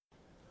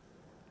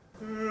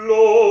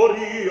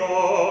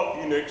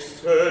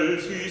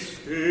excelsis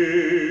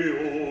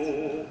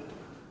Deo.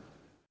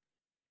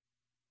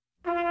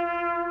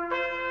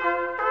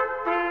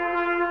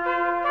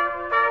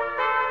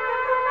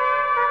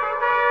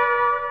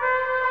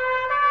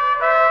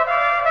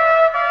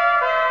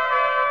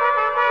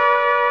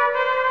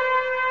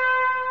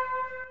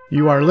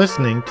 You are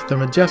listening to the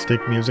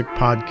Majestic Music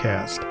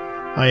Podcast.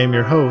 I am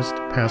your host,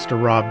 Pastor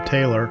Rob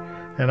Taylor,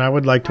 and I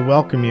would like to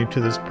welcome you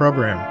to this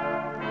program.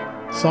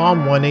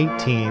 Psalm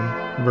 118,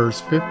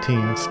 verse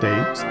 15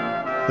 states,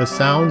 "The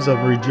sounds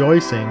of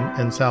rejoicing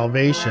and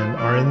salvation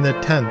are in the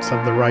tents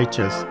of the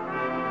righteous.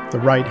 The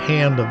right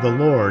hand of the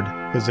Lord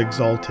is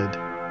exalted."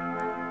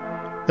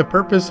 The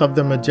purpose of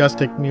the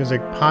Majestic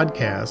Music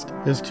Podcast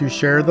is to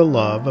share the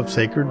love of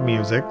sacred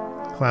music,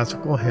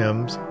 classical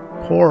hymns,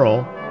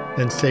 choral,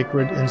 and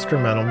sacred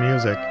instrumental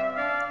music.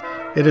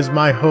 It is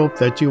my hope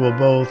that you will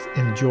both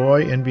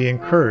enjoy and be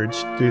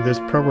encouraged through this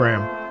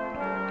program.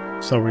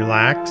 So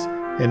relax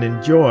and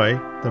enjoy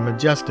the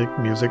Majestic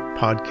Music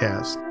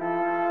Podcast.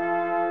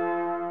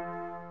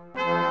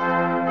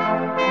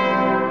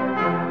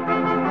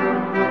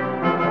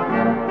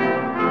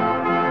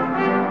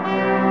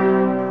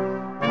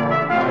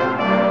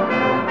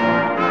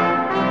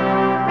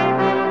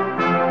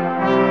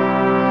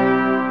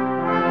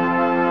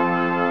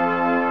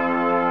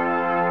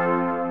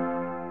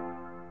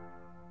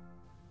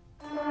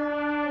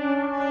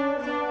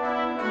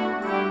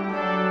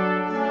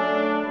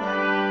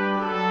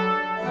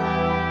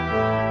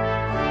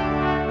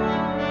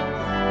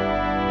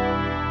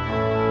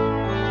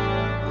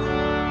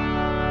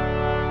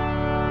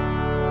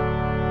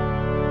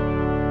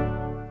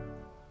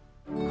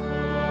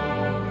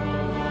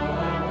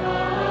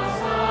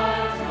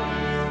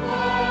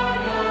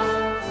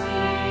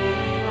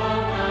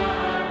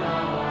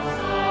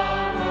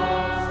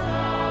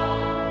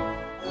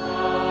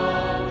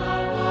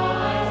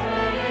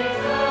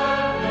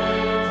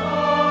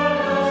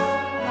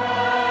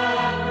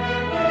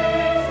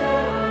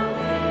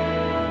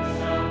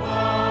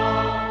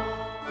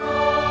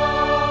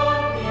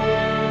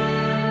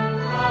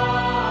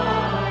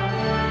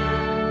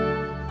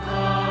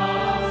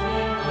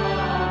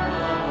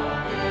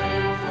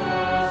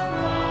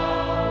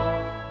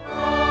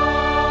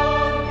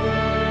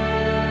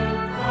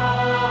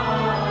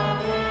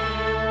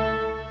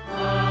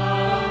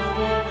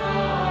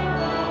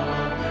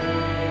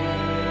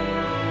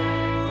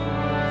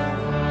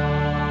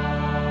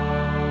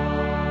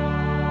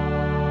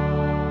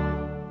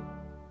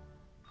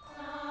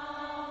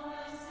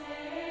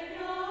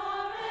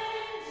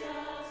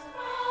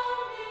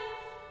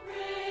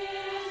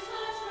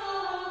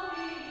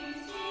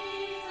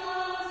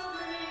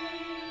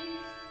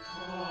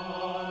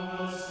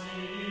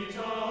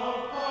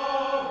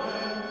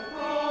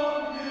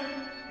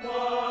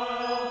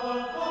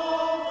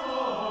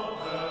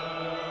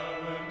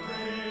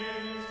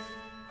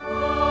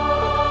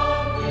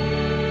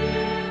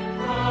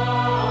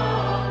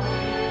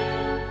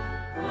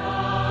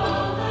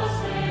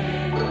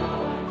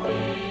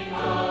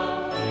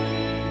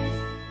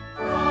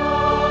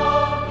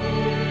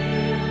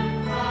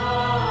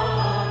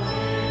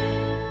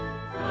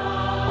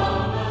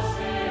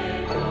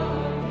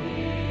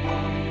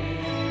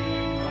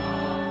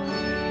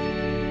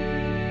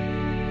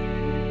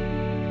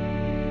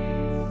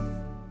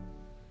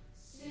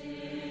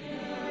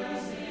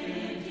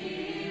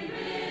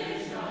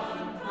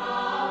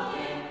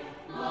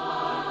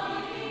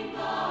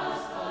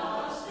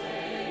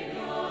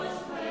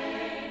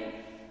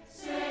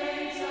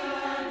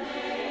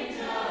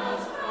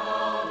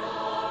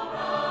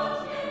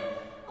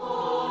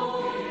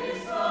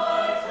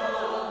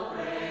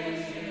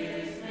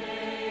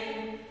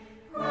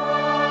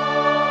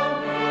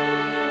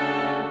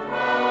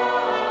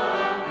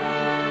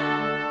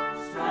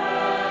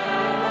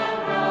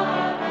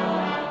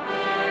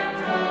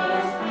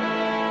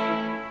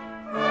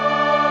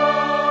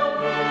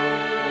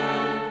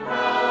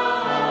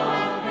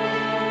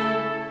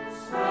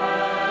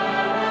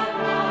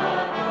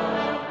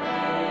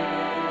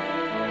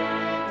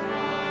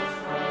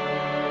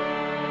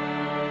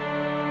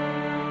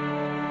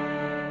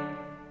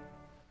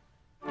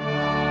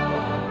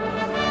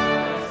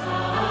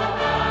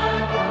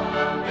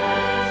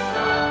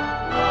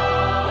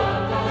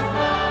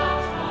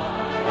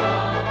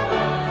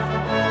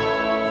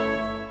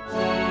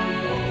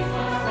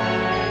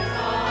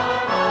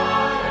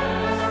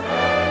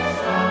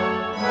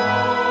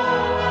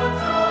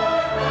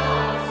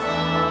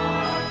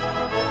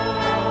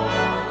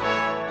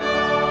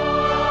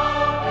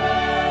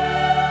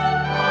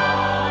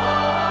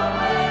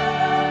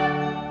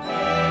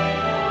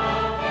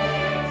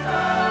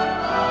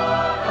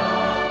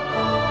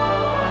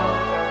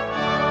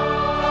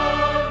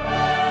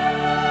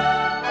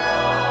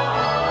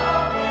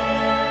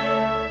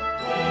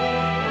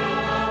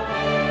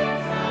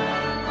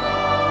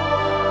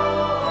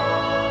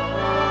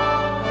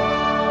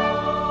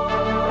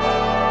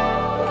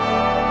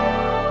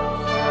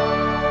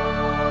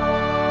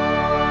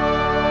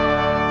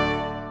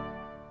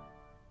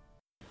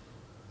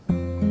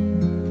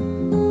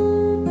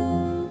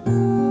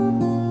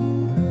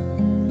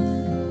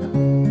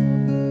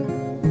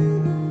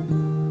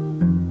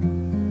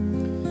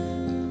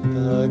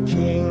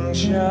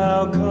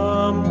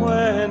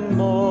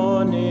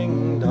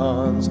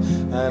 dawns,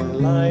 and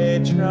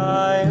light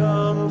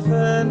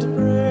triumphant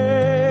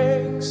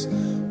breaks,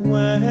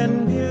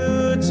 when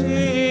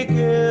beauty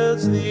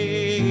gilds the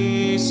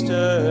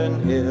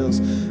eastern hills,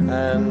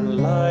 and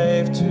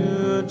life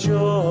to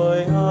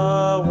joy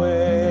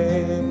awakes.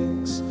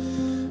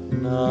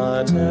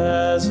 Not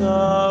as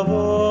of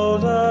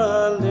old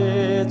a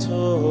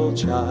little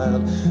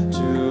child,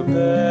 to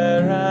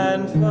bear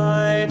and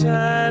fight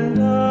and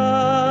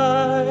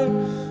die,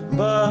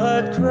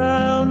 but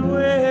crowned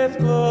with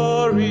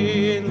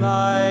glory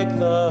like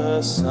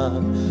the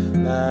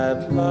sun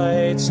that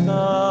lights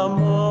the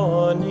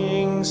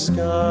morning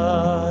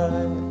sky.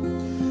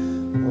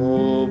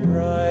 Oh,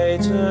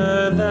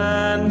 brighter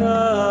than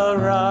the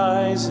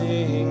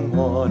rising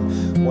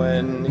morn,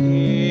 when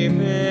he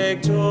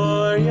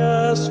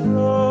victorious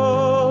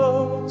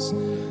rose,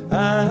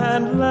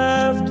 and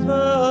left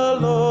the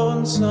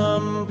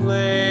lonesome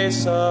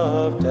place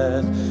of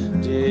death,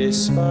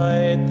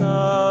 despite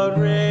the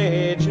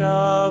rage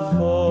of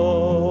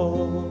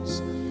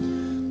foes.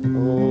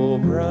 Oh,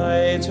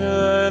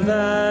 brighter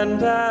than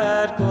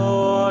that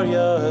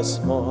glorious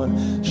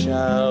morn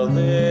shall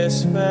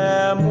this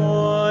fair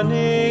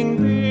morning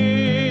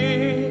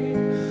be,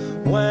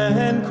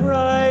 when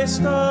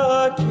Christ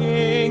the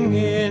King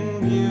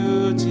in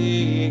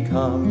beauty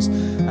comes,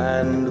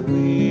 and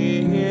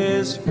we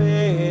his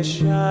face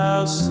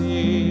shall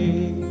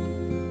see.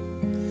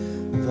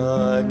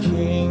 The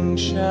King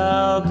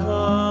shall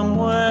come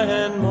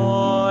when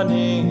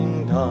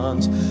morning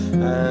dawns,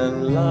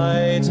 and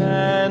light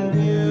and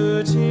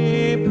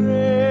beauty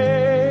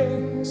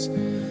brings.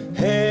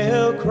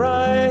 Hail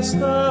Christ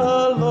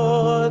the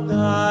Lord,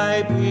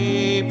 thy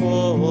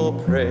people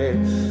pray.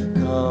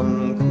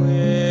 Come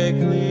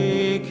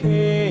quickly,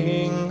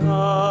 King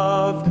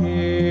of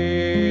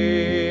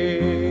kings.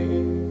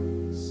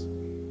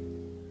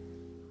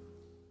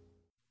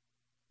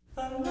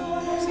 The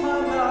Lord is my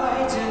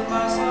light and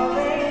my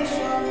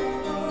salvation.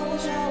 Whom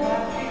shall I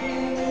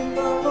fear?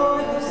 The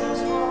Lord is the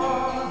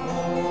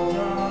stronghold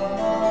of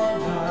my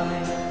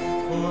life.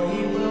 For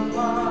he will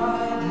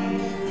guide me,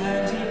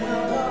 and he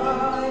will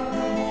guide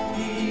me.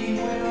 He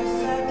will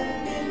set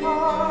me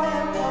high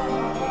upon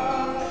a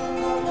rock.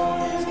 The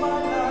Lord is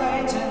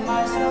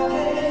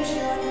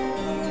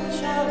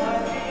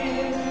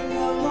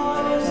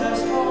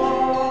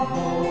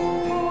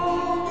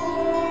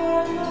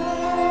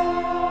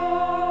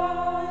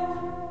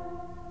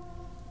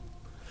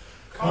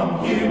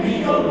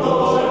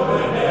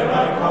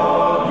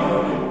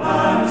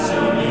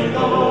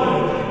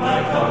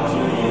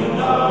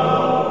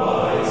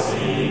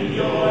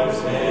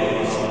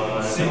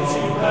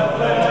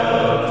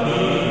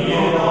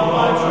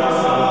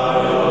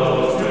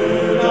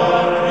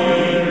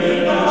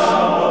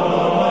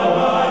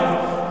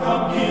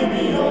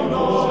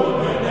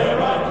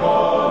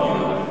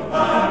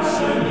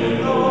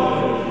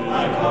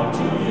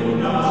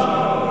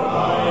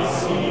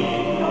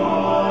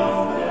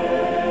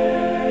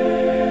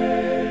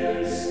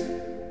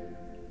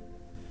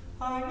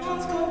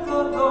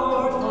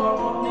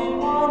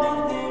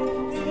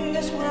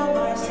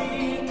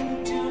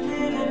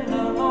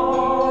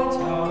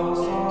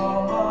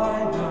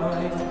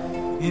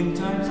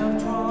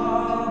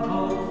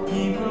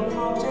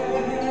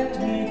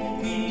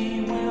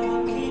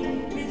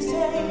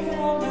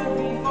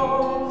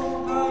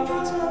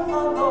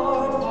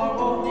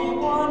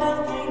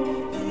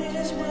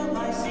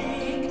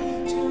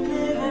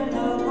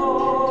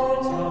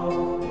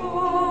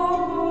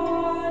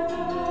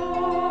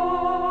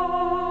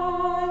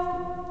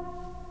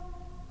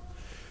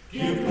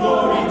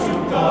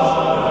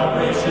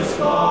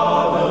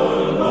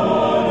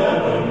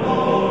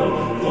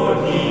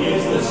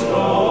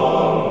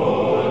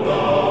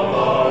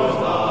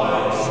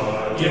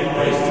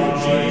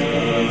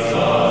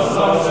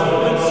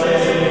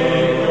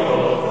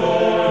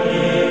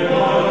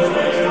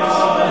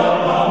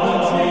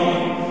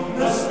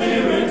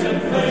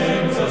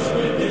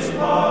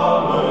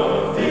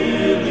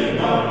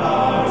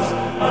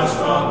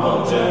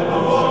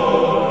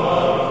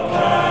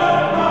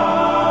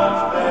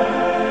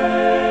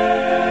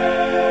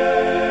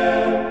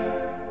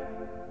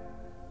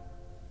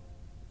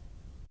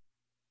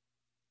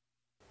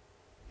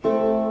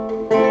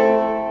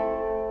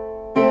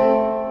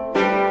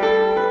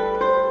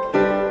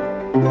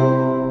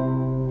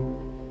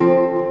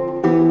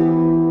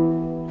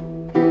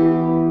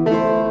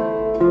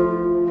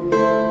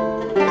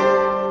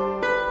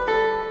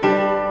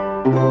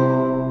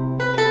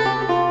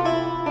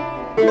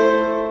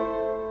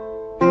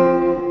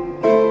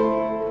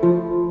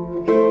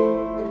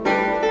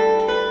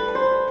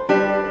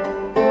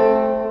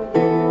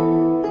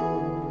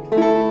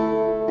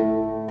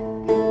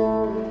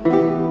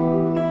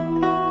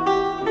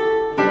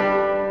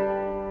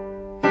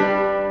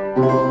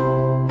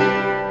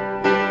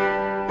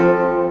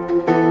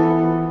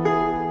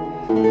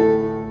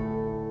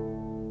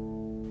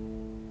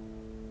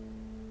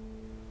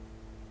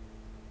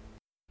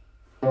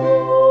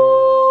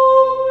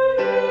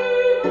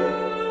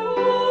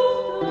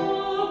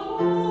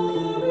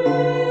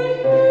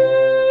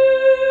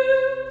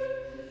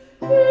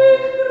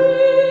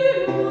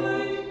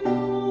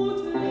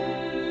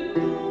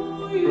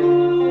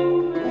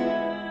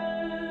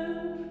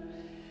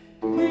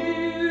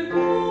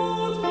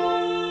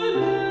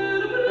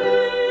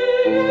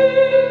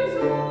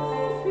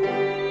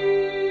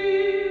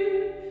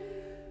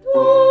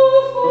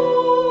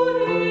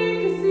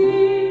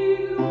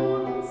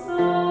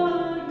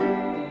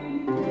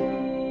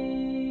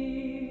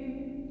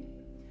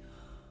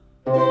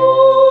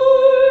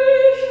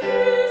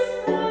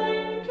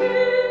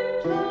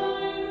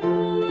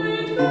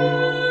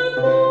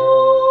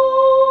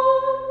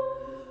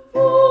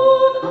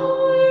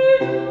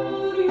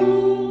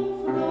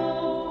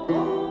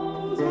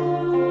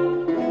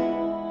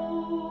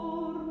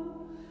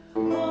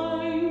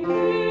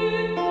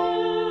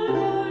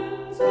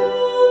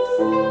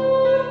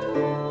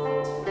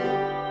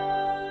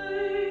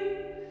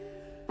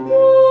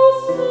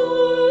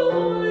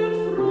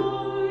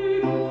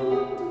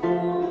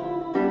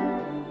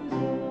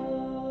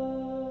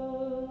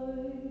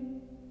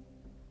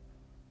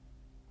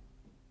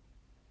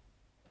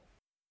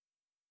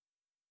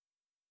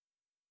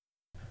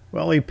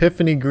Well,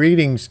 Epiphany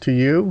greetings to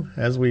you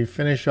as we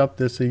finish up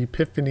this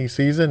Epiphany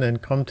season and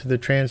come to the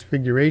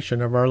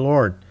transfiguration of our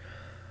Lord.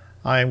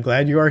 I am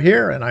glad you are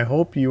here, and I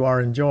hope you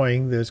are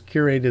enjoying this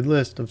curated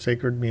list of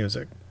sacred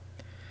music.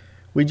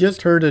 We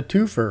just heard a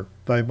twofer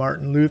by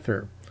Martin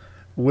Luther,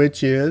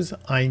 which is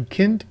Ein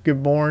Kind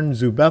geboren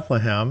zu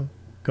Bethlehem,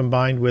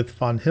 combined with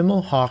Von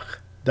Himmel hoch,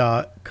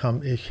 da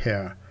komm ich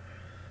her,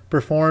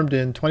 performed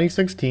in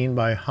 2016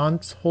 by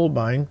Hans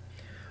Holbein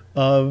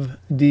of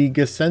Die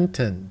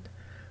Gesandten,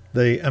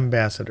 the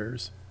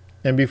Ambassadors.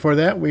 And before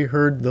that, we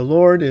heard The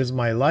Lord is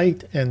My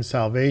Light and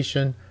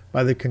Salvation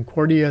by the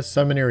Concordia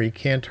Seminary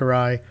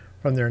Cantori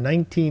from their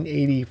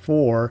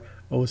 1984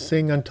 O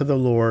Sing Unto the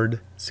Lord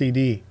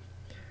CD.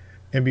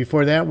 And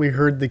before that, we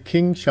heard The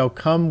King Shall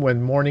Come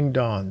When Morning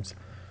Dawns,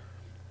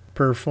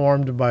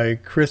 performed by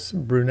Chris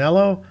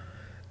Brunello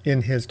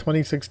in his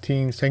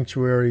 2016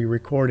 Sanctuary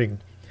recording.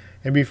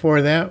 And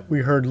before that,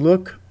 we heard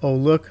Look, Oh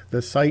Look,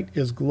 the Sight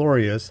is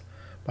Glorious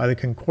by the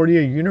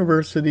Concordia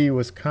University,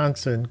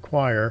 Wisconsin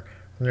Choir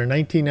from their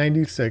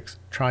 1996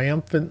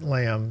 Triumphant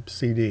Lamb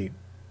CD.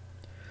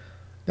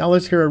 Now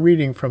let's hear a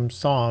reading from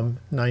Psalm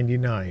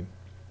 99.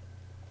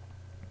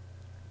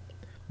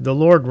 The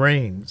Lord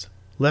reigns.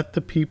 Let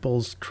the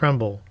peoples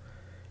tremble.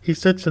 He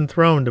sits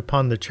enthroned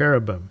upon the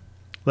cherubim.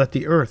 Let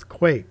the earth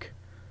quake.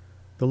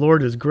 The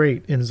Lord is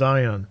great in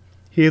Zion.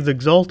 He is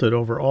exalted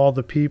over all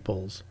the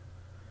peoples.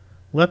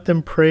 Let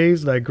them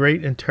praise thy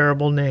great and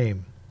terrible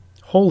name.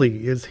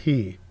 Holy is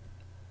he.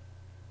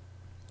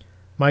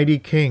 Mighty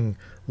King,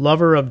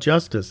 lover of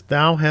justice,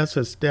 thou hast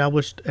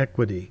established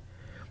equity.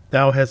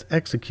 Thou hast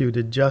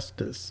executed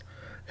justice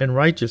and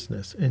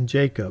righteousness in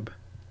Jacob.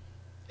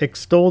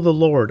 Extol the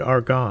Lord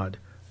our God.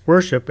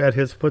 Worship at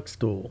his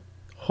footstool.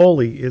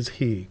 Holy is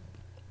he.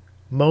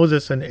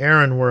 Moses and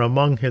Aaron were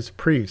among his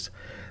priests.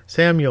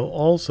 Samuel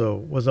also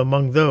was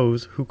among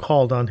those who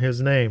called on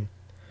his name.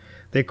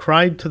 They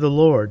cried to the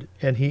Lord,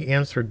 and he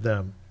answered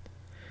them.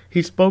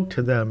 He spoke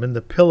to them in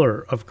the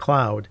pillar of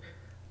cloud.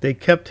 They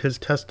kept his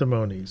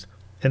testimonies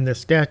and the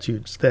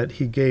statutes that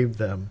he gave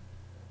them.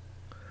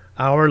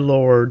 Our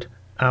Lord,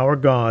 our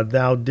God,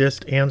 thou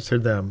didst answer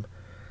them.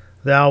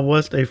 Thou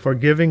wast a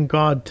forgiving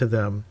God to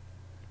them,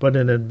 but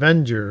an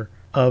avenger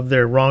of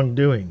their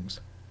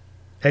wrongdoings.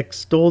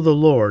 Extol the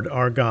Lord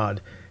our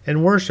God,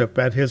 and worship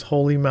at his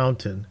holy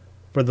mountain,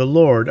 for the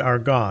Lord our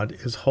God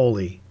is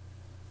holy.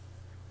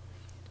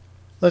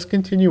 Let's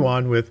continue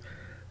on with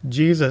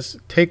Jesus,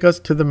 Take Us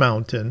to the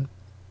Mountain,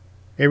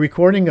 a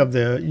recording of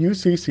the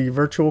UCC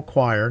Virtual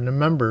Choir and the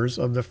members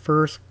of the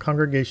First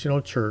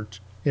Congregational Church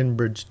in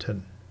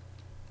Bridgeton.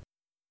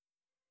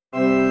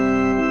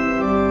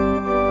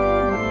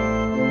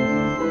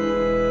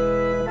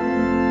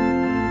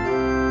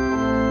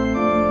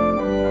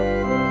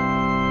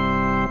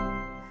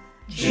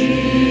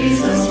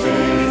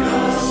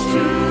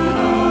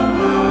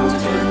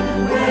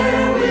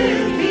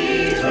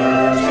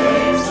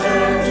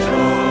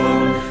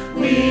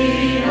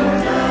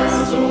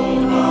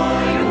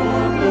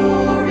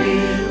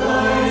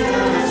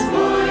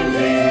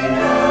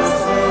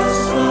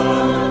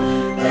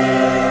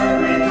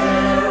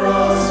 Prepare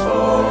us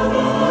for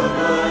the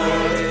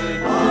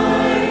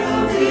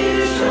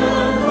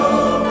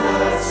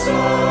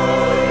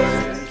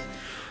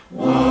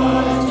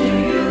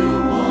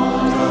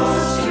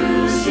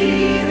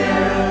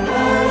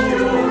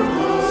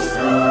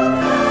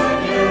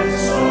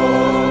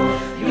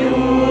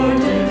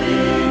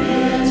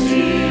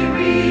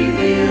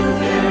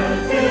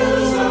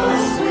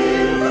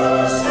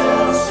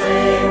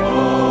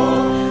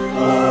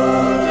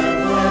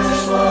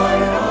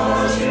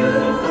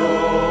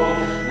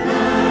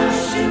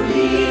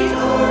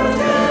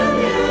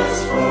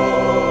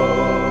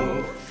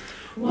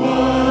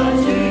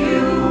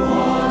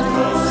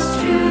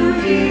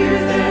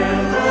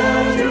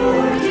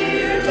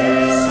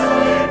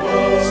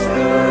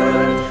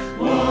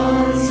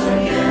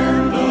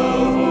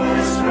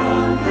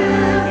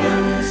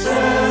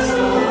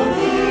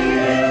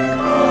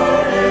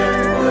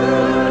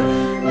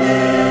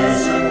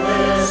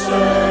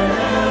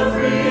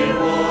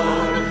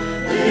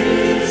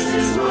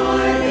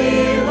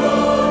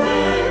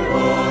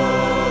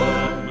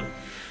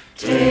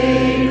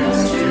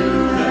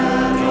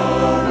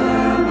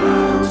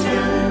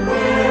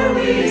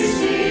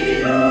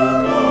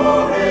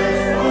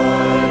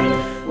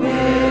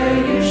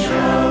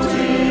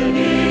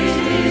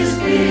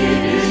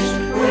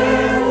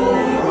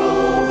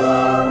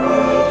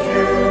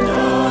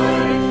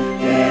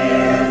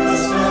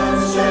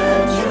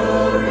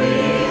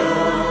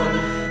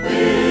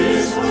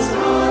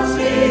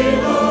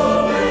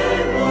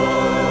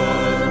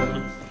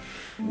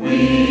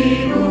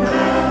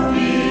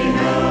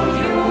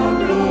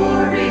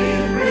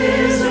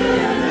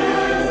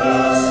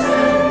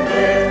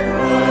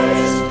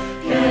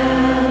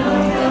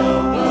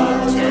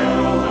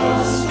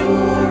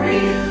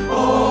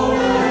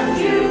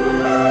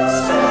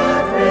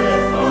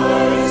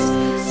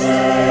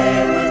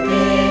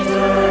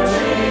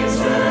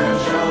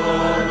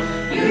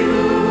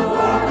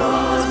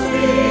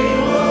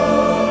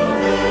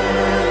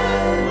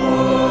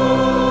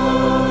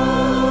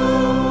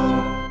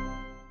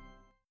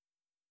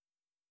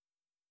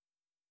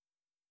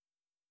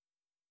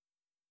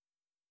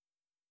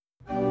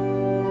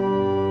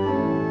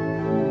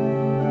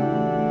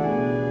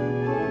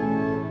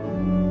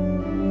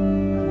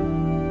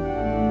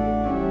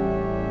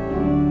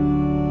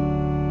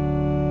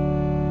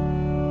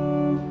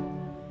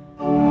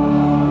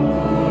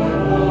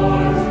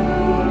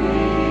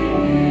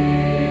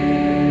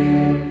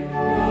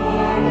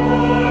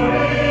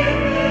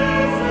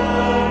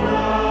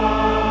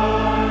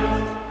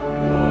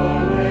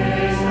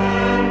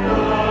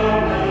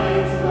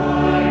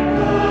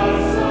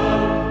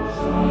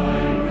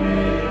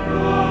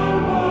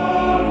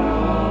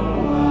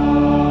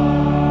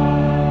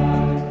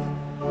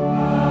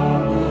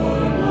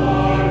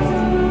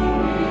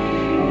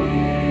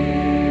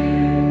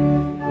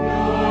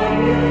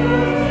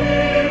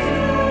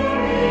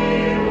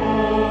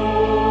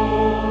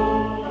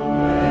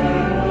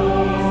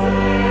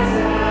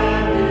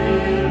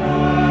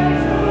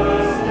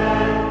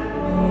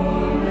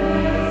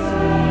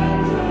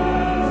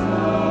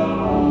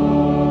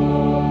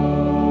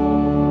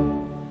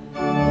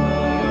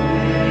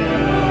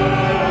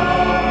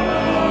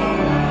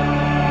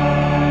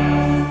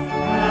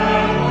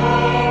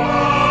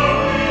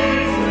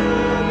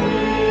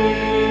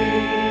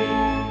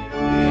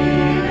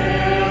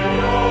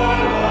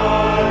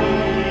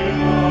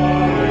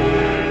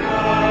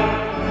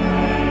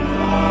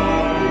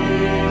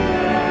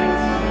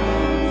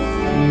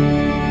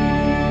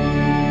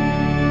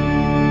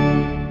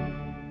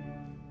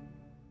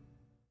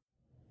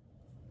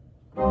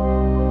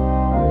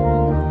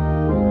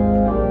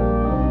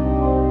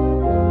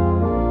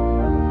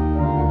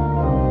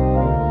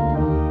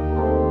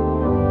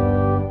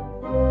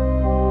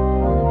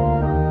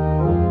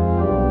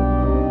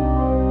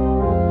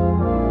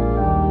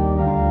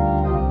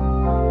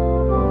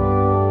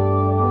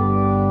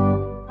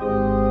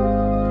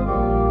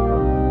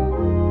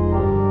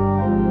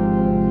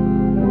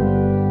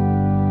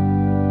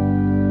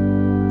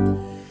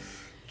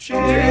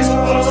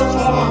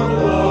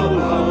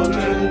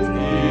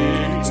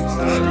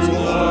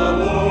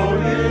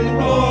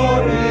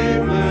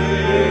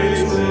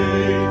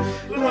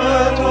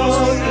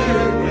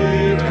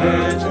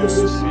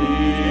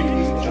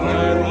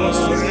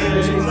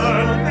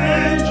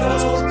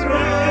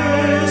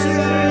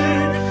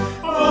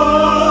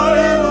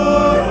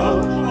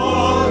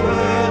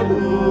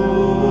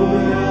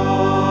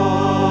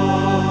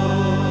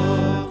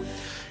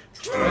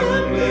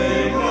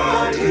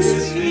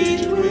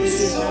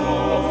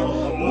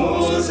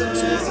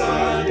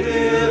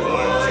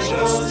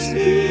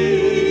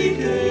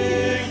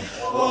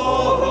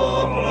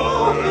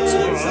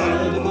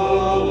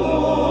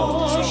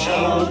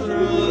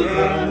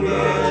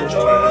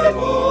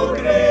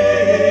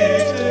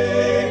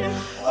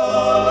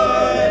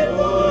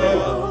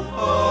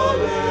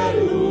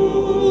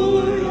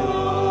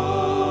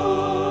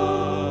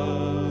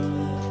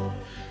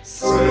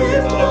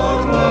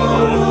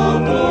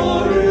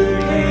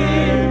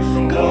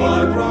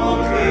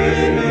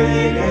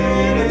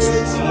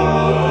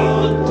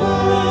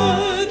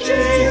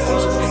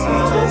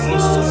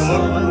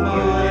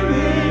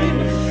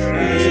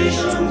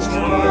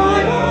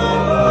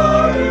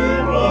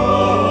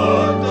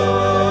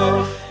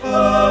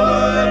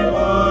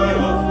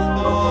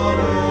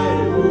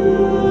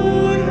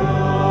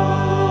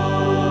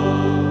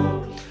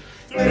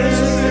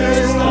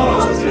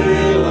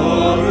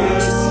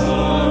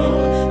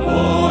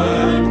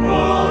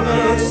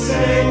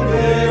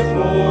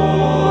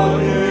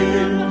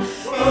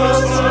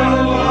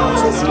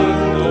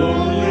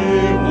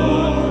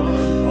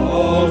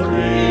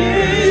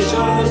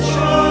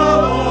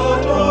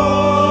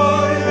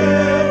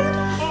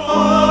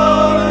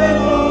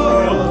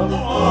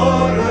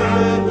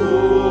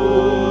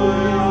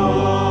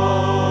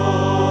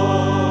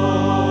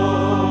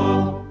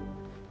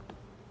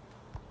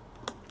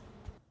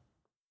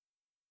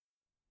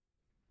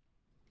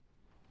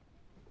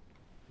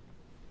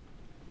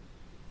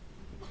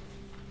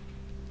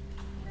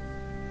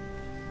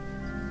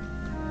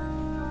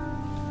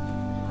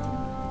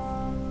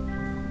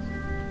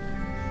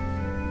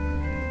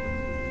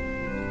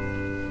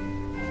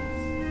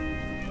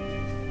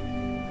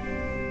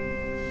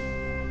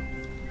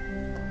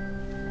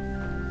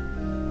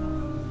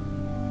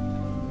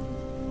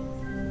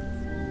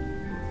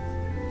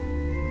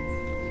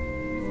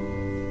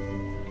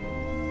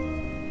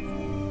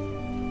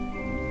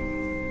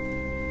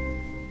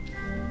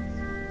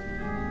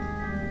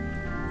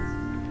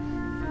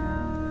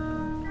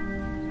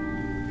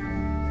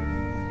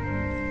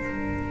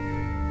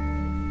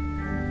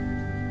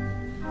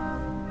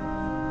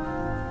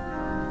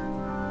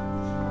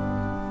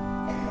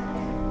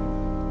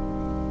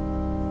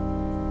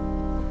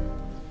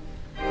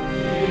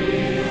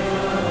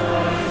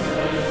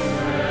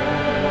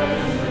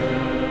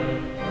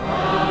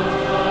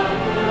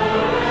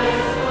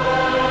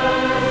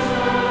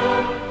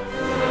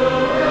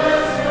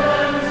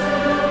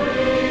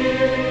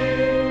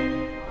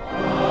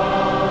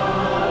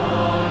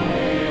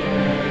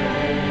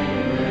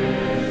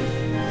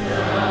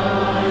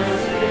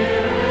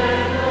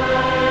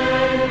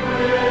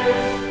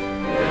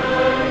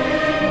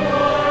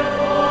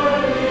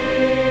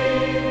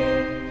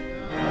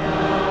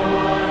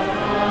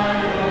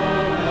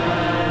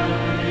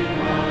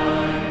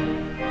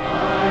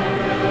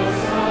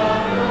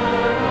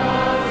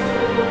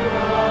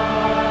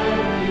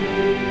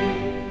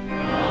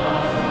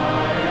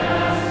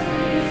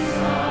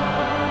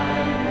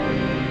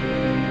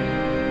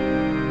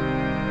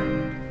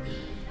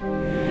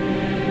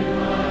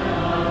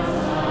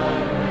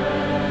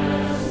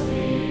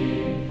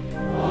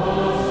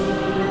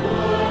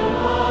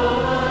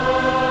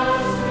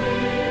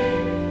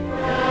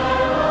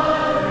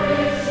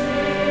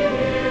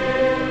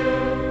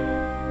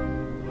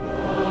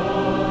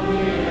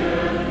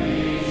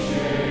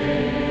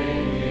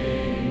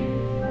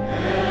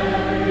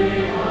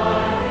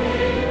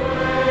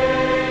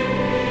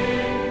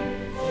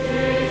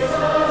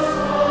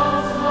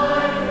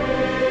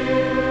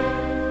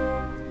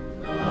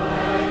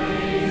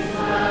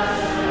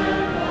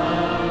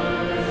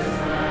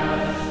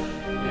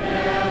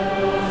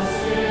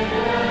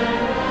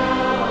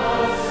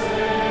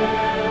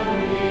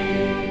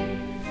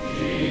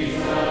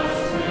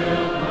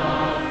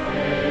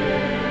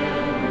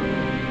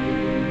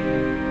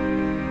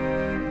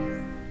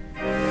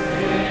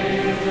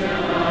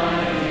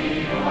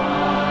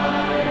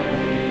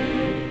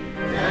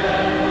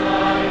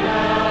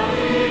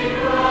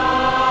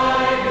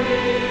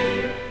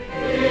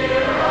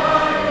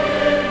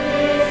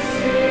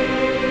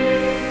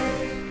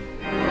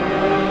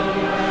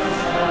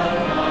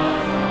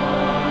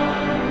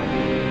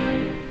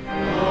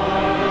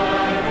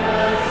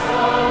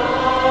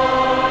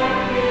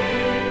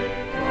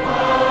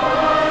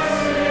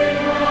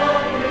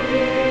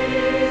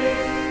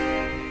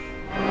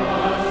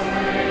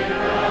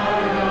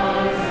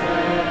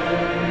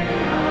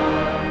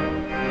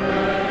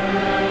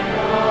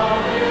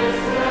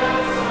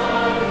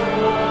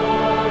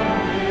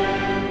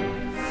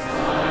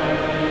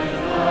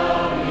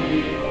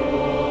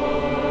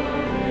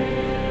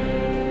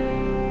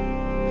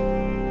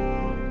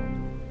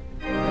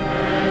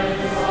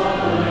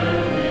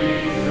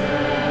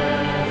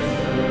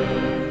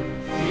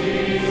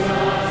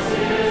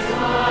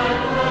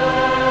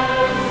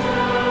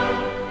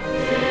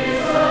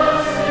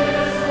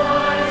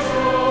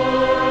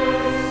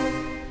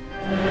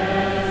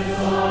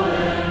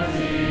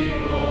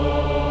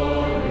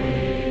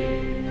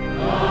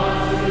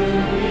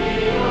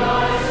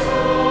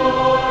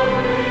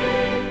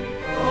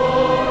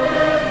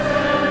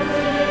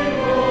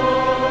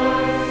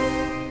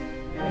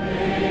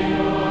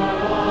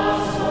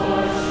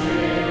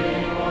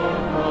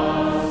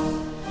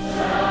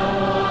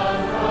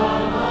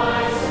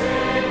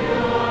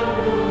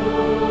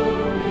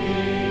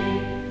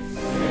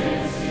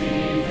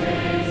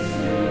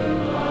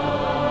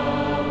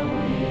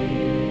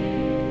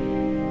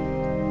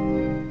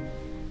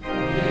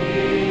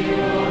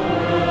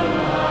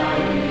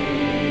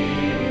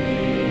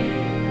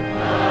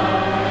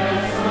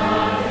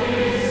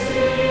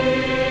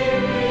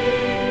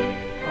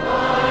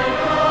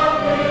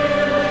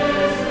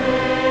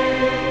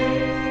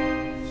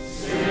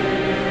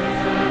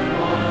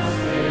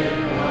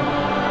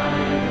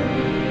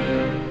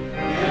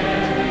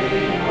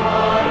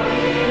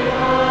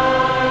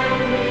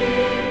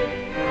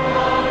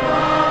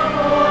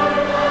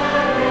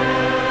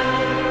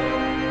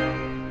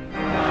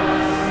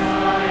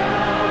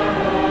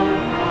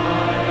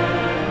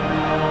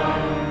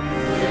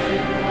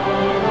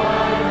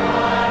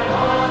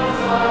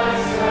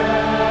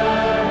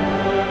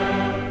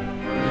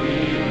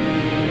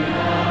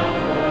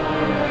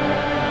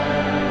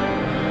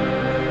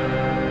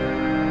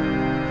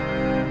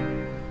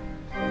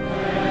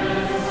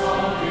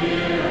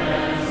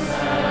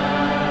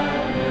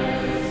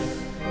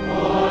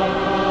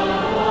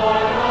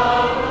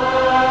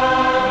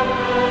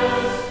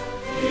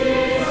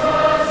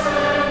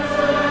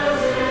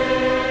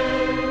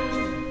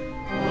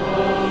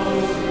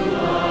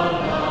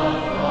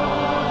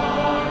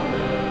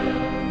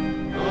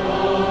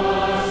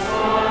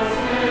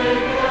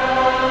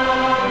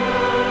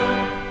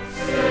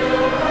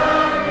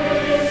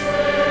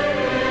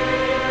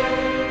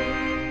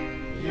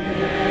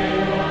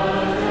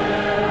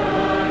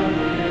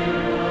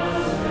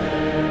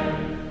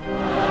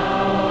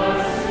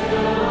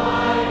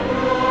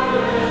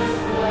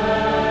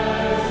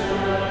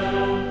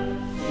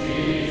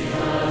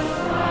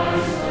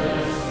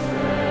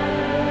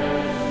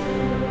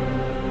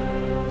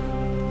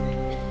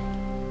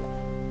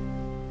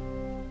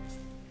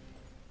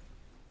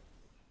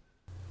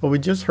Well, we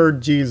just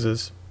heard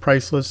Jesus,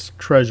 Priceless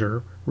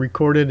Treasure,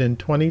 recorded in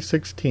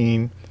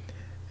 2016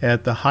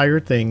 at the Higher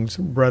Things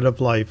Bread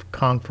of Life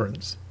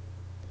conference.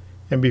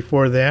 And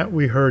before that,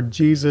 we heard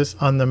Jesus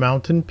on the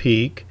Mountain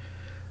Peak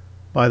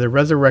by the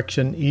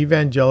Resurrection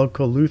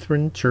Evangelical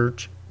Lutheran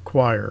Church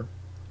Choir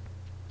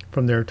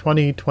from their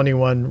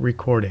 2021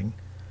 recording.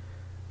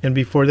 And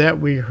before that,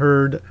 we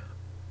heard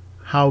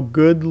How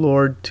Good,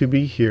 Lord, to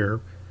Be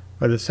Here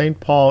by the St.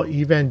 Paul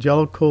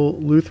Evangelical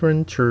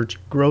Lutheran Church,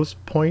 Grosse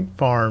Pointe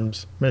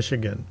Farms,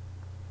 Michigan.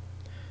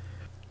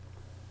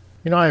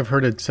 You know, I've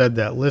heard it said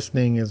that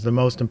listening is the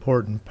most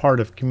important part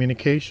of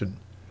communication.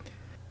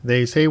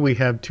 They say we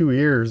have 2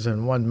 ears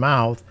and 1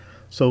 mouth,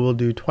 so we'll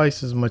do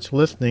twice as much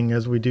listening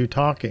as we do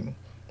talking.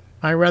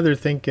 I rather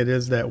think it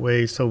is that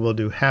way, so we'll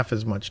do half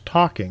as much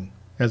talking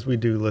as we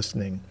do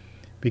listening,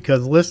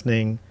 because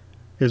listening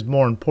is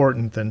more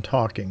important than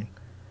talking.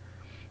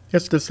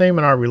 It's the same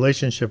in our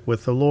relationship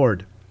with the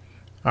Lord.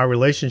 Our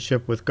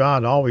relationship with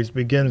God always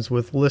begins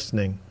with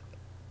listening.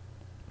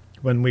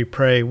 When we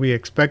pray, we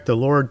expect the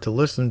Lord to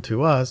listen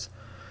to us,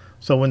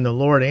 so when the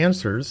Lord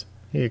answers,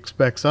 He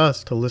expects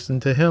us to listen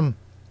to Him.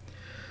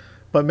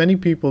 But many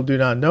people do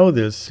not know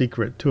this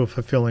secret to a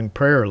fulfilling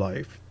prayer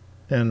life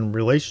and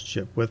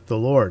relationship with the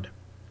Lord.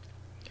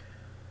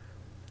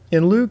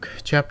 In Luke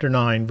chapter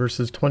 9,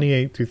 verses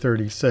 28 through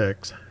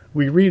 36,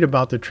 we read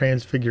about the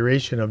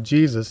transfiguration of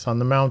Jesus on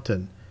the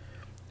mountain.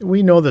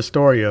 We know the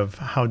story of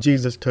how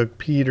Jesus took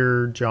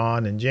Peter,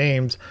 John, and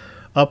James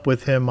up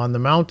with him on the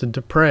mountain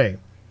to pray.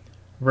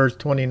 Verse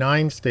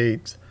 29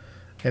 states,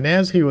 "And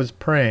as he was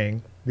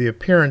praying, the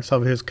appearance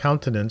of his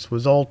countenance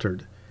was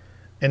altered,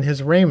 and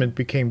his raiment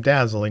became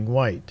dazzling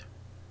white.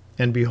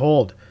 And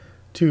behold,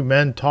 2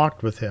 men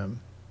talked with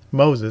him,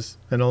 Moses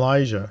and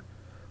Elijah,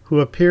 who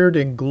appeared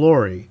in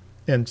glory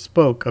and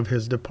spoke of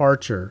his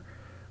departure,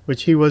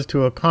 which he was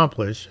to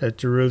accomplish at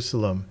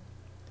Jerusalem."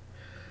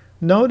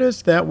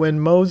 Notice that when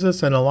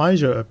Moses and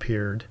Elijah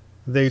appeared,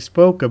 they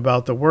spoke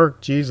about the work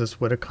Jesus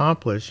would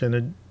accomplish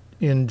in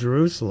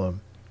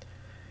Jerusalem.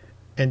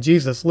 And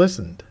Jesus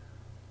listened.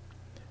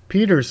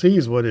 Peter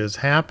sees what is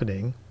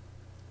happening,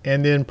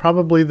 and in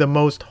probably the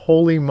most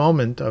holy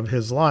moment of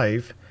his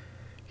life,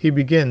 he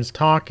begins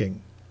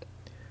talking.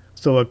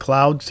 So a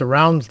cloud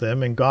surrounds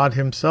them, and God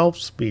Himself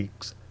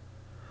speaks.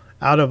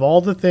 Out of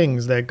all the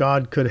things that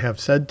God could have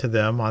said to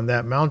them on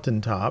that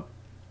mountaintop,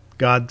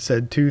 God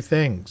said 2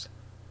 things.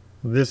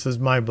 "This is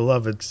my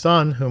beloved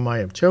Son, whom I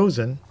have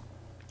chosen,"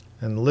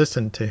 and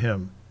listen to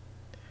Him.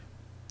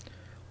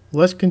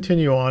 Let's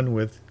continue on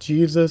with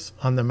Jesus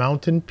on the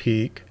Mountain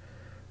Peak,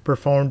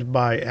 performed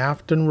by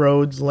Afton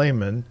Rhodes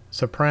Lehman,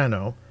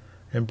 soprano,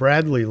 and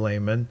Bradley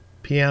Lehman,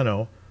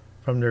 piano,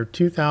 from their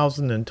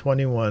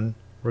 2021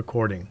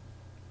 recording.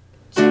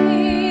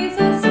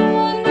 Jesus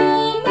on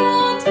the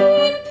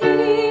mountain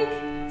peak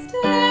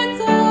stands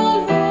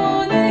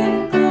alone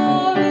in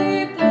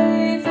glory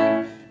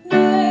blazing.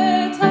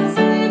 Let us,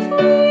 if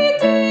we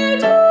dare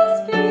to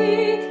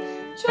speak,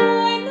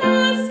 join the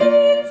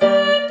saints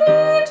and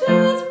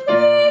angels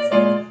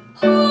praising.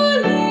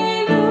 Hallelujah.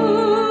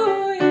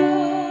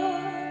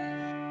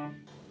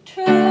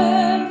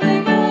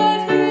 Trembling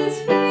at His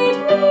feet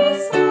we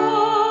saw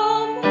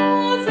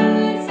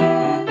Moses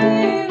and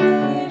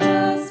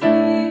Elijah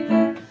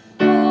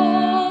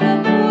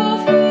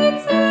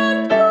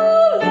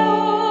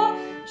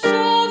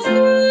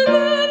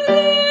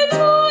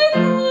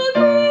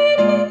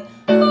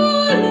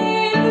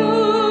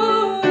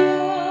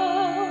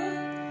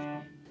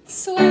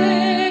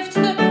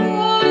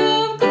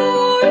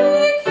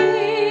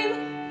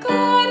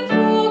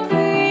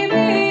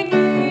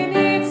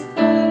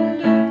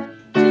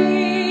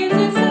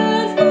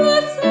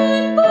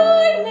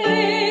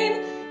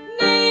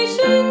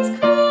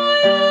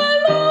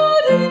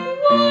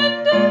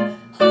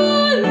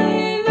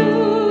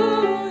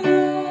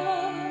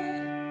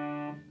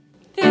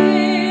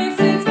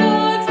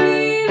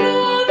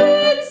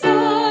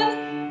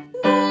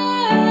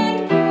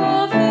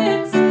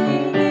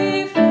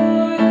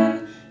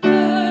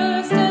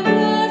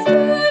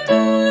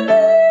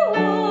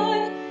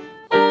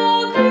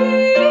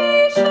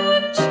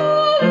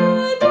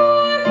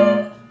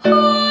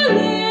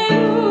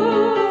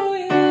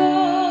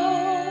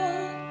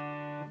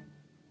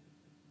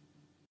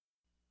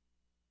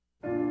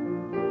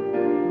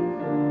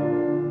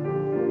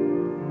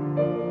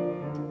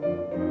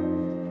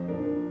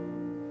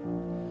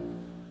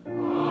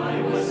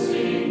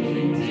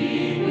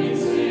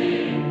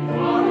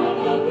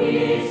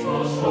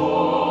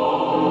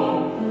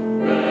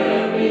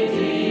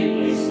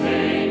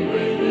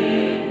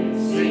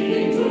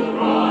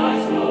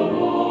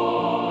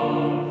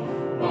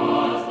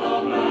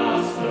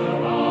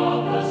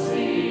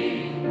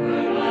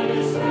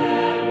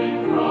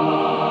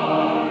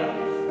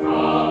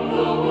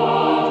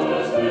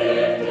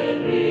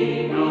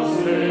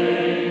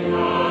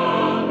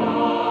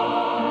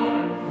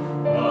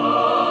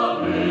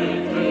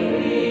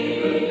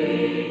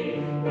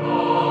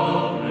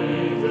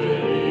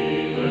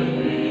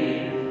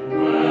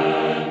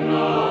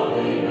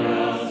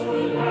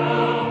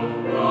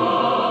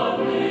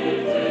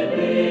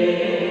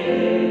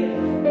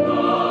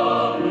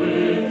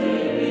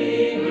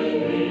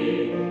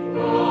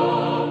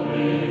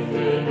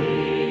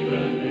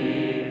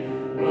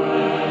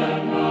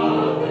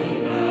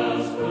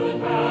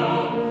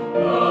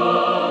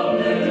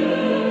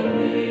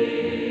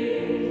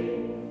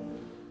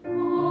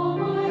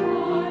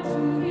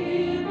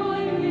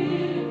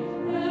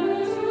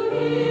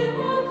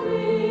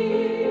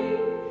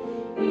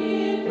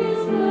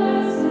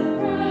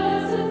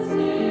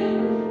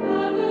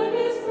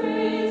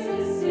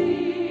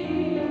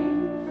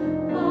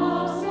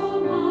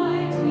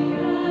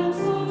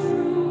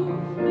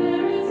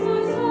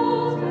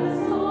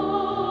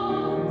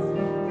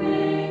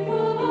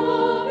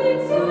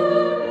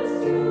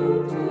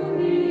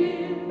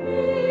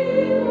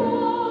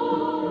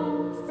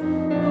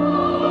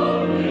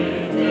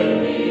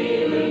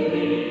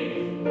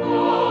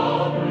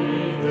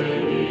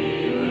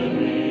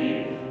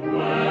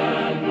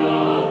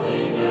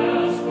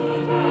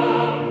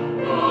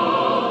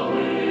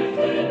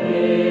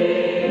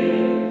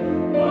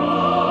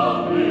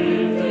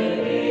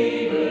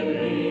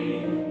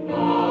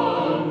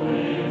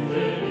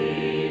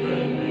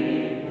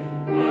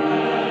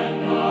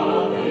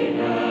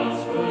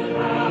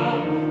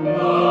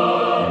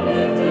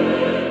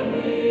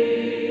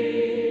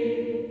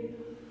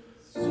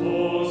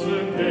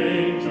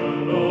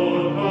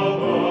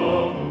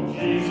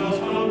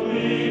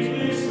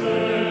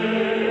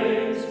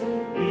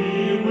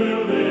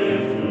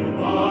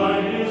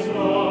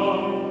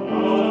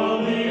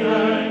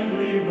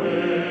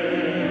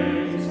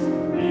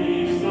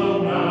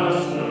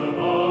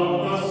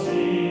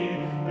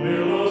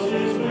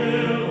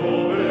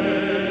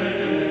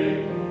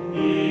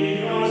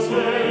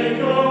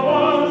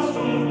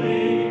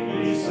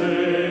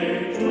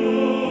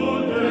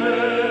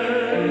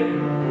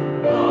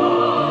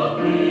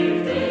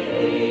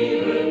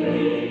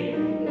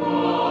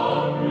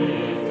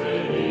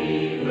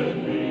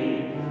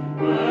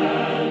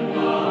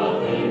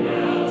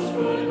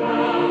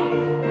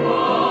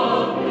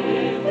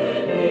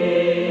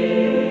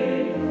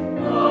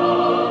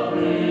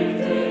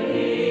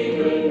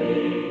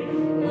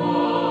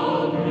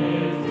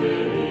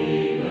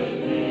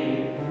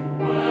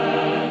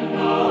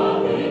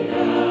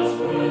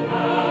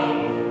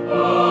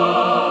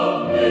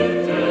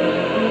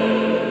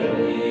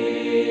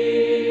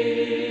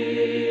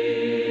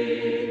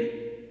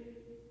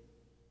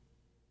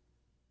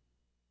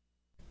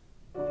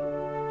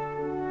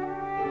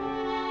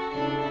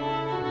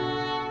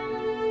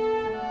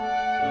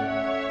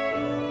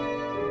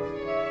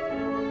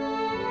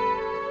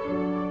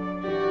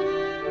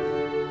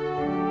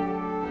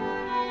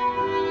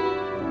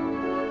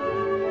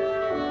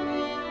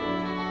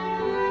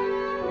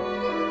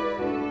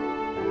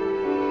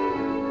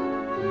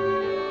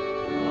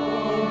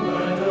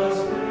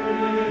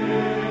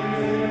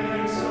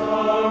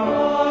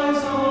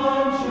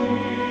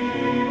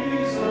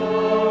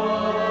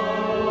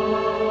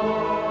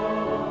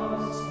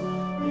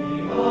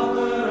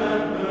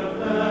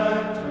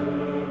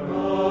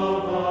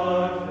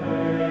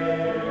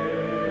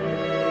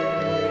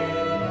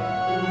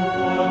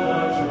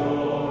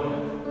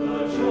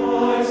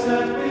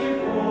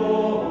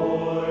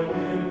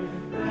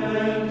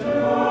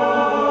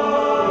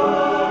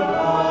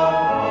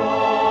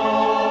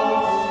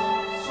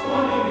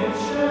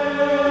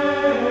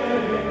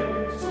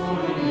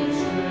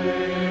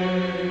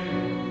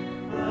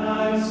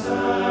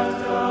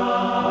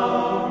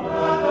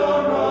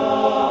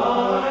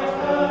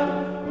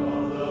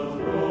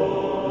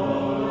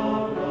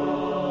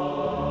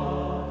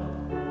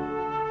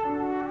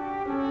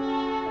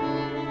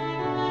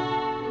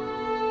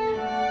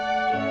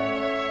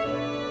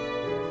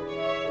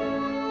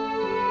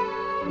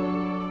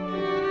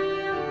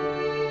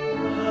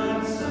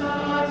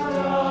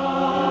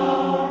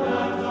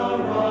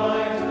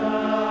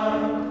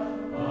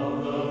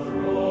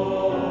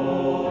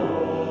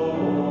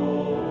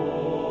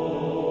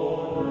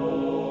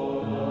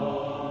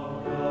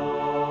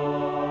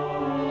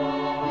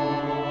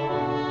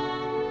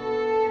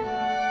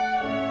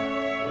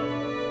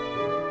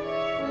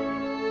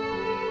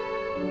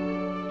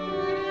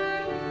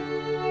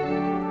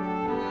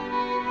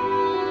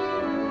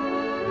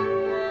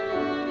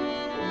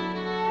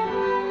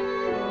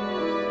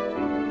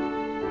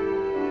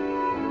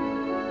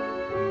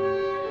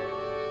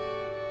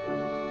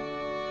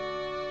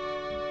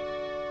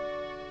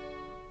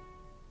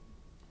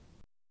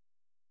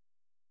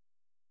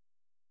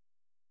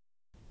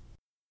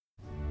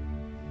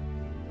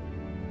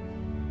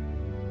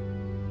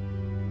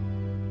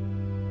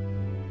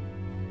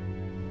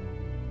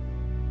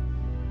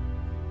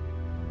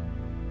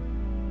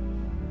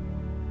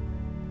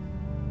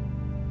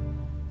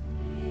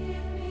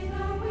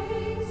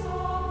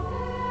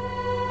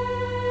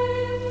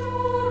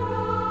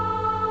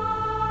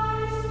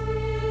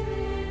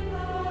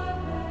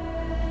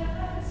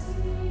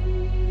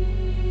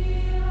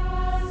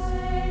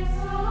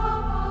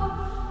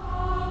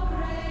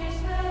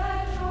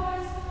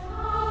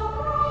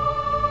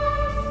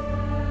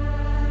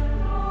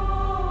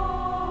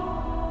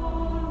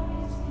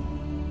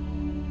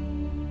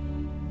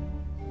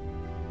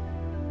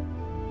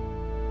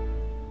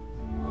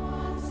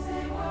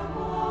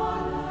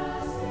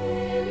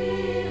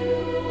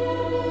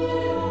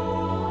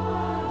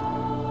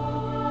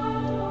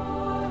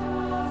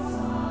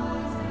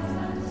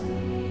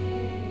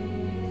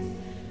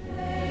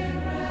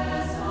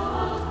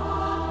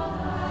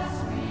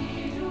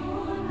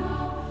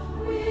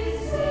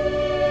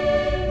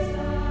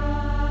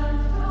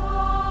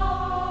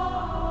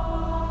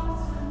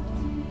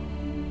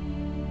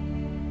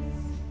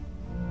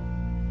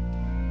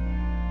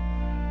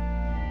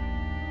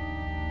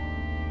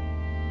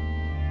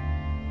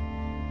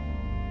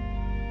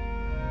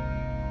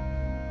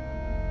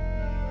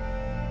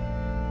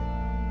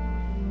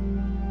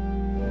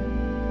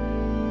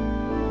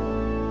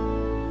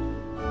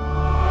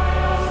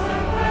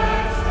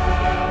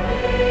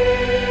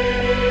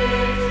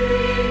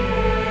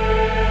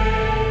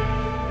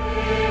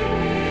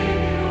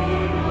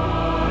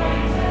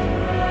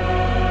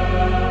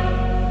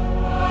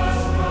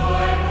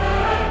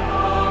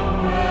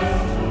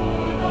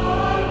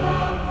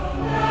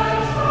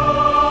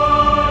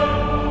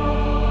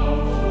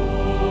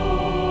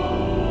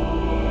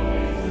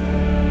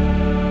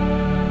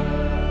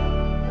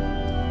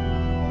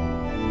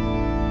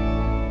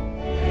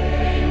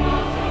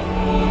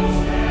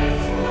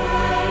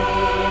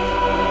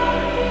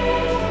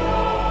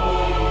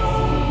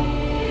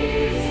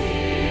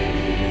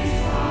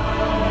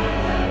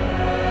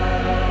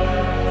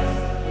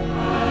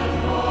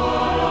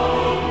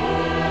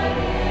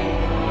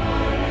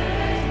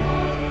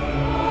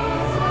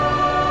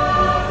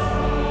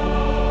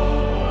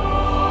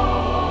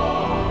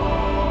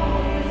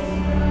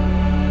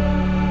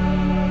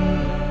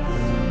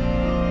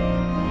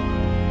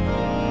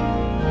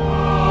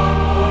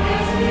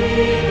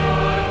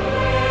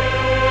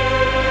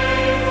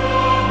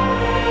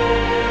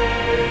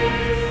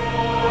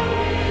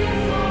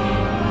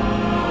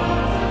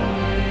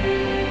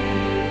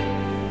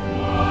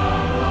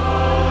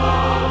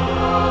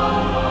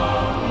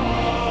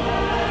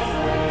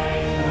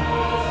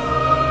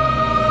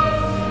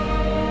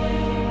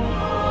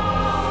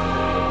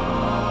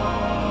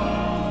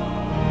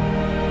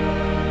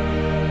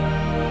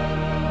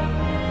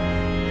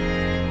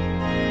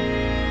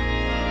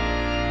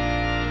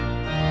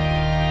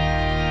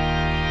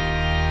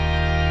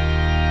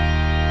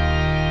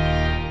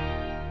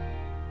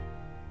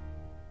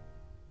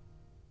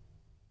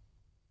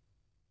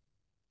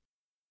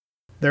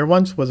There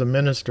once was a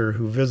minister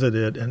who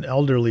visited an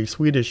elderly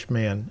Swedish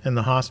man in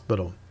the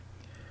hospital.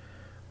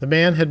 The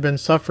man had been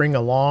suffering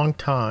a long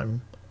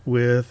time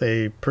with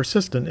a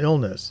persistent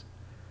illness.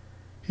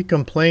 He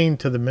complained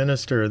to the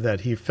minister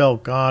that he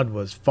felt God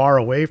was far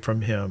away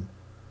from him.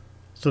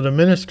 So the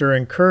minister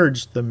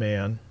encouraged the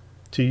man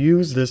to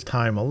use this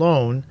time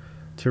alone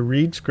to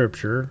read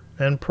Scripture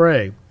and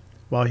pray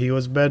while he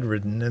was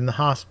bedridden in the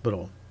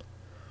hospital.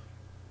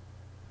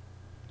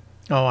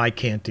 "Oh, I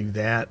can't do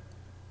that,"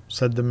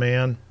 said the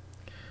man.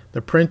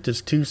 "The print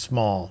is too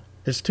small.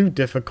 It's too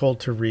difficult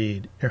to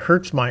read. It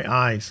hurts my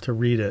eyes to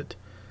read it."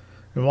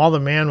 And while the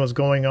man was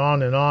going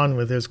on and on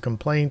with his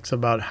complaints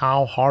about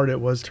how hard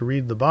it was to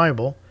read the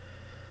Bible,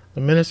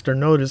 the minister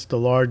noticed a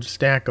large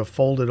stack of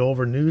folded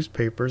over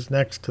newspapers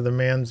next to the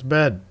man's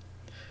bed.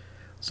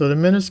 So the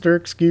minister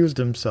excused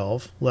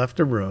himself, left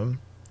the room,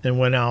 and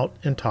went out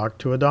and talked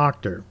to a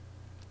doctor.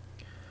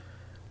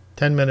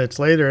 10 minutes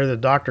later, the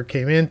doctor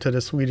came into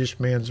the Swedish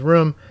man's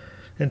room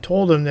and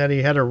told him that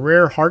he had a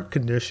rare heart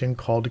condition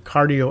called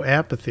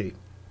cardiomyopathy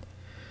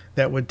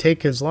that would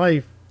take his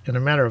life in a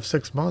matter of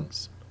 6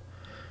 months.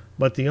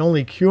 But the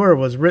only cure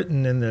was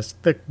written in this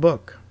thick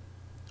book.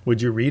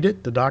 "Would you read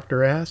it?" the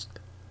doctor asked.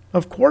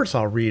 "Of course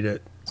I'll read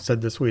it,"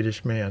 said the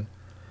Swedish man.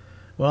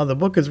 "Well, the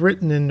book is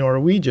written in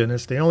Norwegian.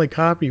 It's the only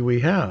copy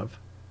we have,"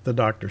 the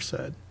doctor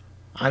said.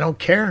 "I don't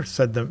care,"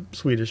 said the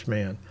Swedish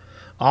man.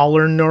 "I'll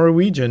learn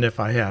Norwegian if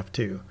I have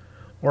to,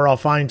 or I'll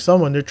find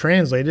someone to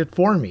translate it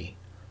for me."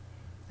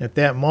 At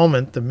that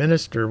moment, the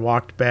minister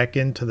walked back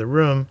into the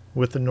room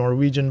with the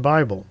Norwegian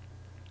Bible.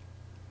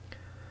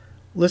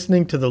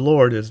 Listening to the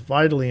Lord is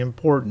vitally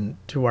important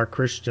to our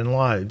Christian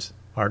lives,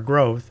 our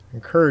growth,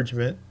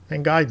 encouragement,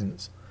 and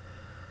guidance.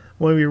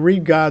 When we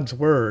read God's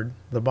Word,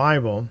 the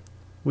Bible,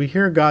 we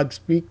hear God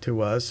speak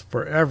to us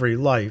for every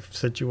life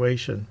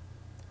situation.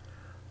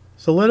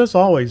 So let us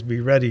always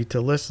be ready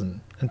to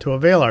listen and to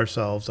avail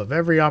ourselves of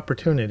every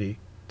opportunity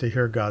to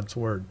hear God's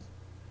Word.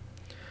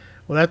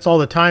 Well, that's all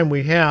the time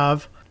we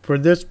have for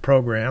this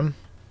program.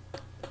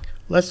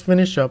 Let's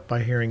finish up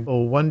by hearing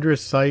 "O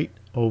Wondrous Sight,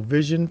 O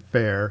Vision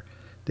Fair,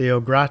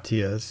 Deo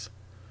Gratias"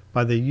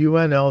 by the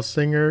UNL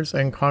Singers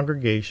and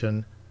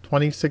Congregation,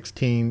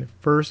 2016,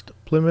 First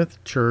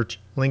Plymouth Church,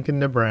 Lincoln,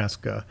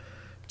 Nebraska.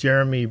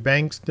 Jeremy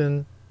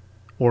Bankston,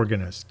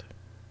 organist.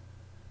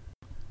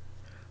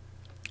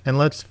 And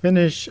let's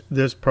finish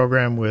this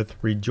program with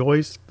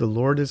 "Rejoice, the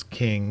Lord is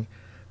King"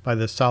 by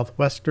the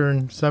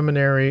Southwestern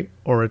Seminary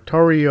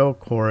Oratorio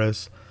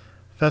Chorus,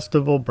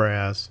 Festival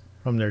Brass,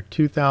 from their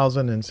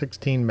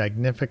 2016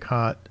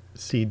 Magnificat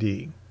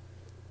CD.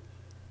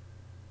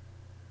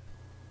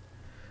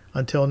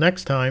 Until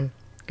next time,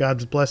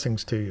 God's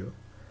blessings to you.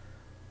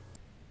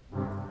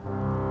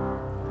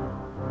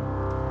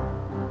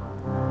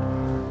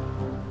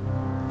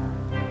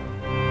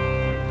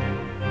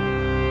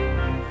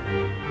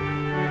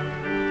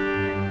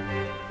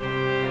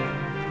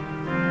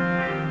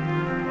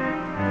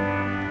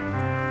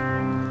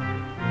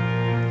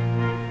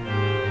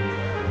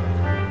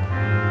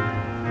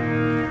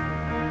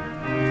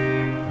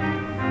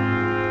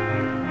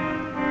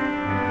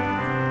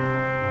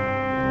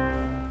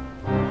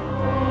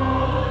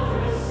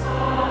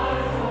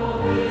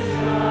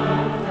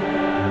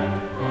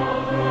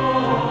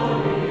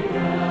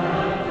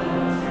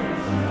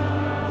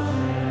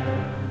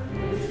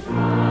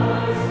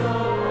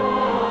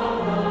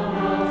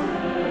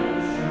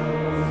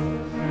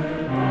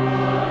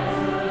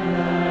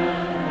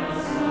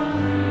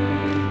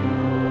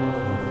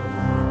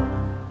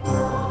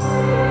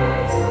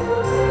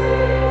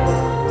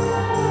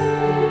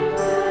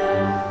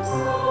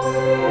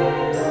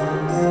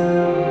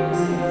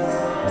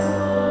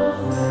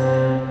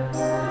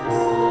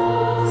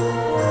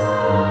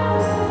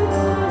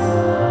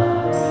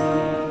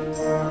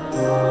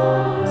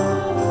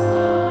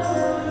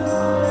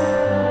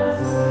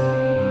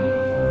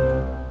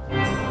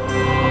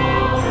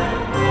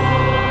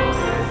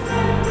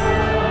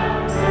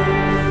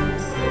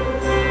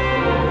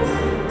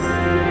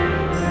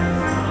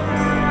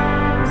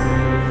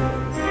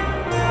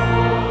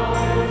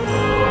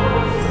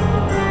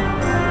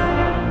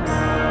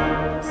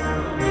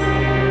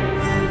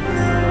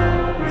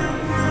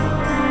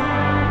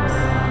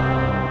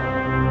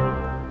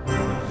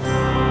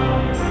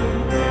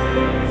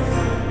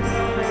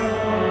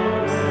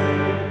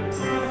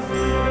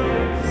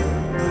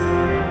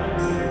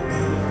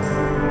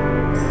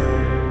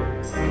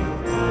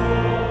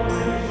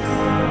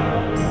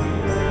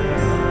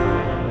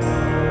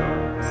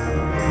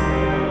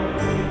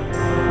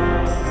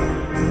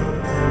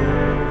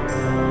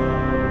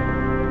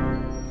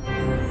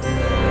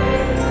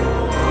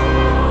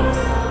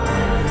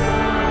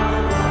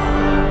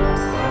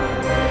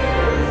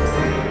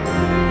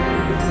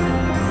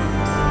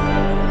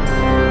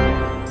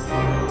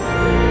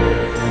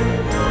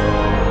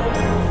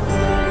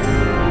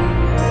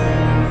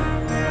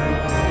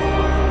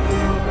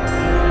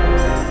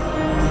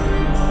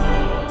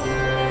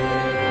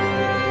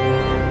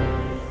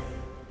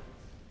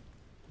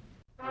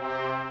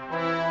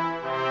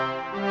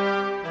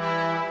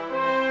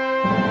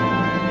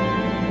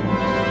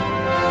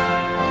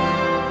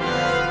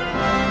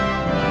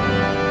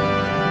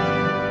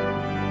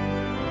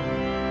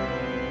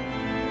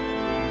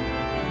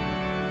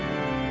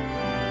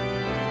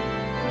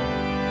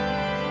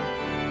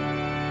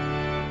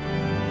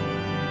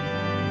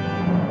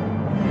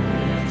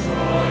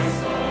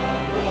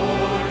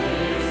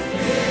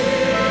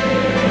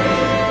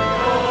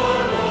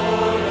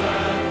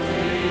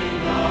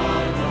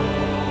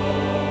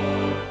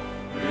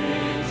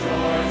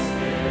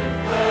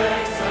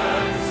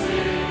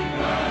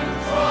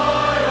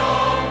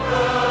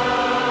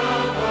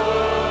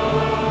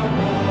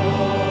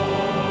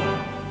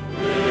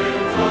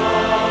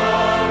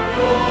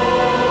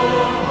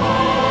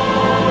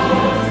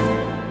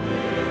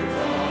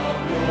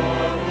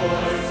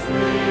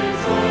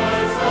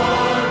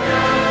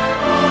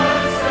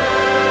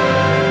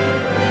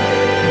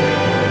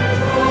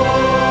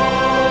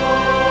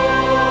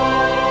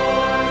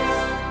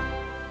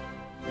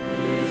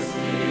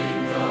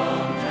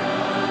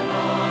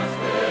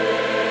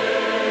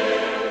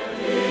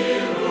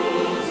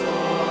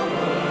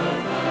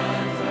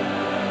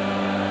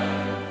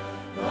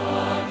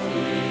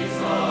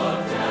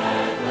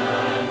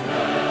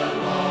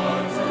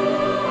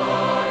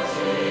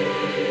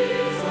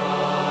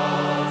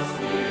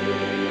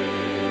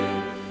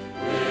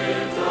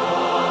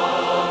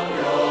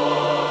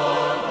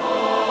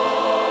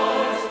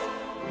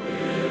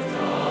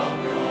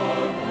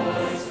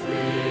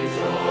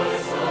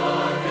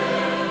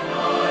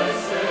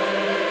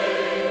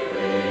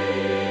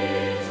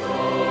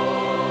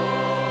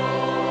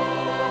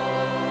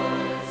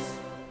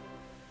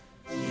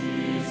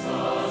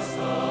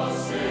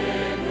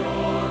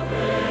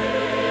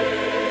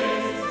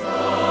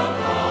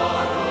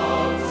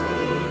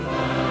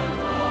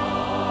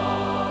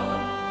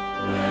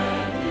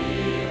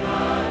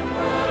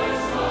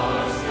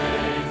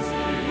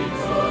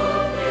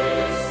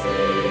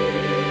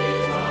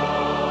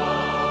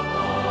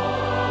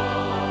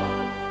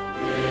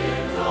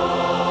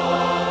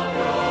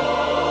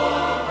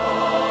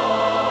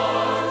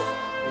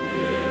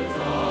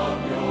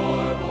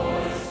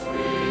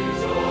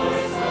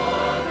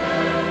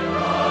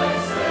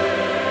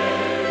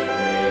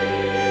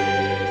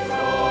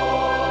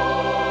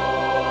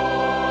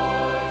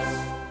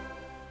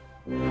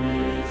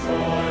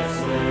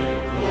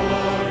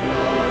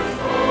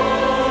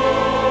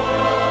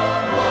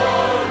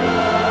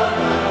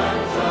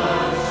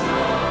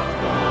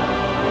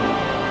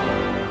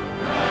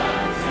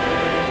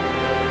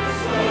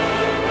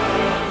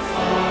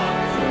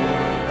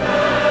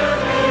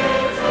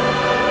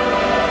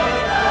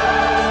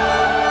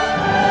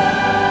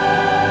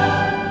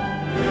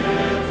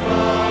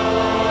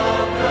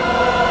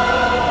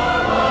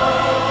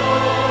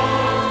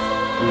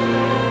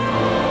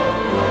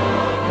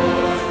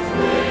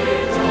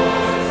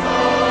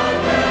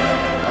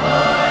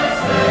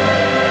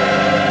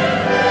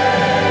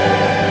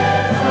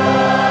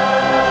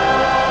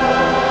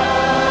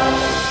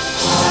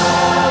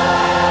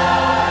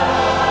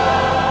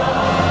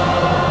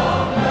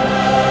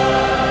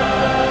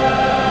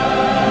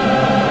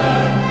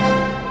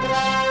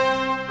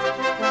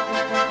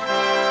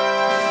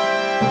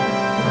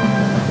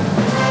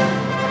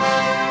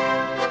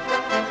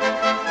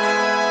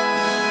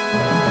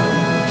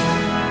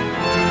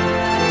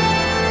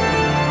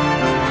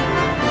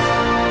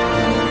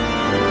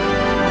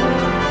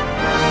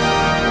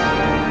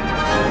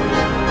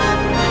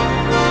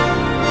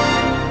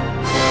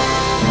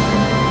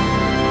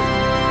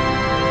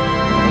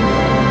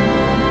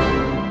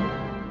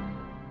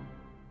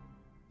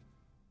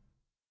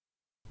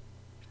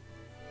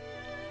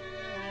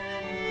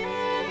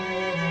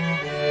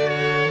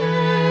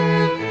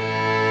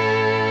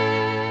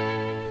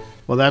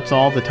 Well, that's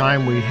all the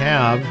time we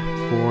have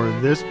for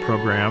this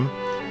program.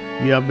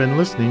 You have been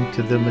listening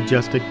to the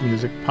Majestic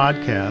Music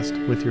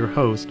Podcast with your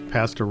host,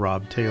 Pastor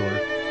Rob Taylor.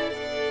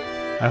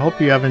 I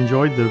hope you have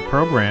enjoyed the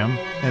program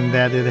and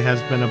that it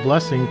has been a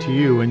blessing to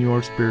you in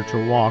your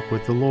spiritual walk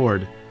with the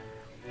Lord.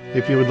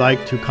 If you would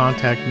like to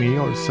contact me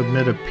or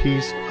submit a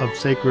piece of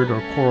sacred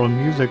or choral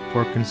music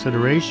for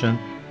consideration,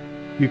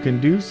 you can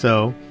do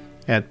so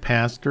at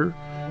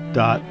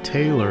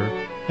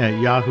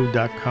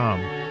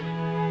pastor.taylor@yahoo.com.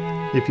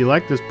 If you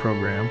like this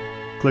program,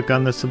 click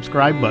on the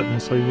subscribe button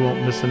so you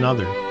won't miss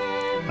another.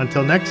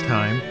 Until next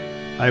time,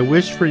 I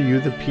wish for you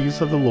the peace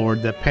of the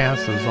Lord that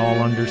passes all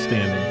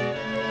understanding.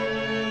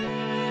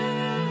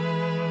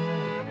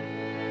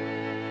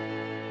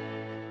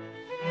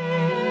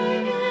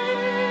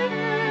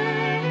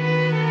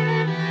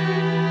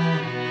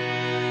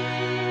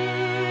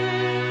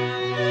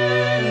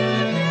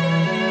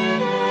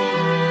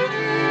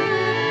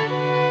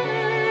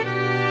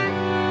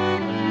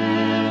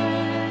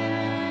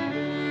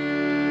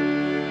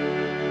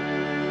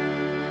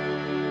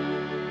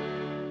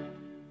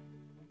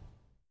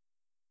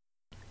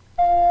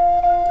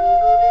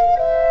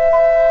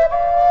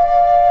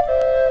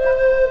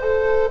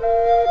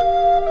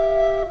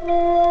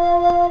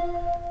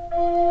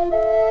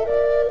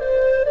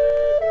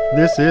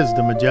 This is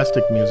the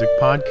Majestic Music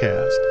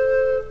Podcast.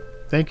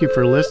 Thank you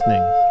for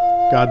listening.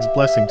 God's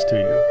blessings to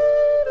you.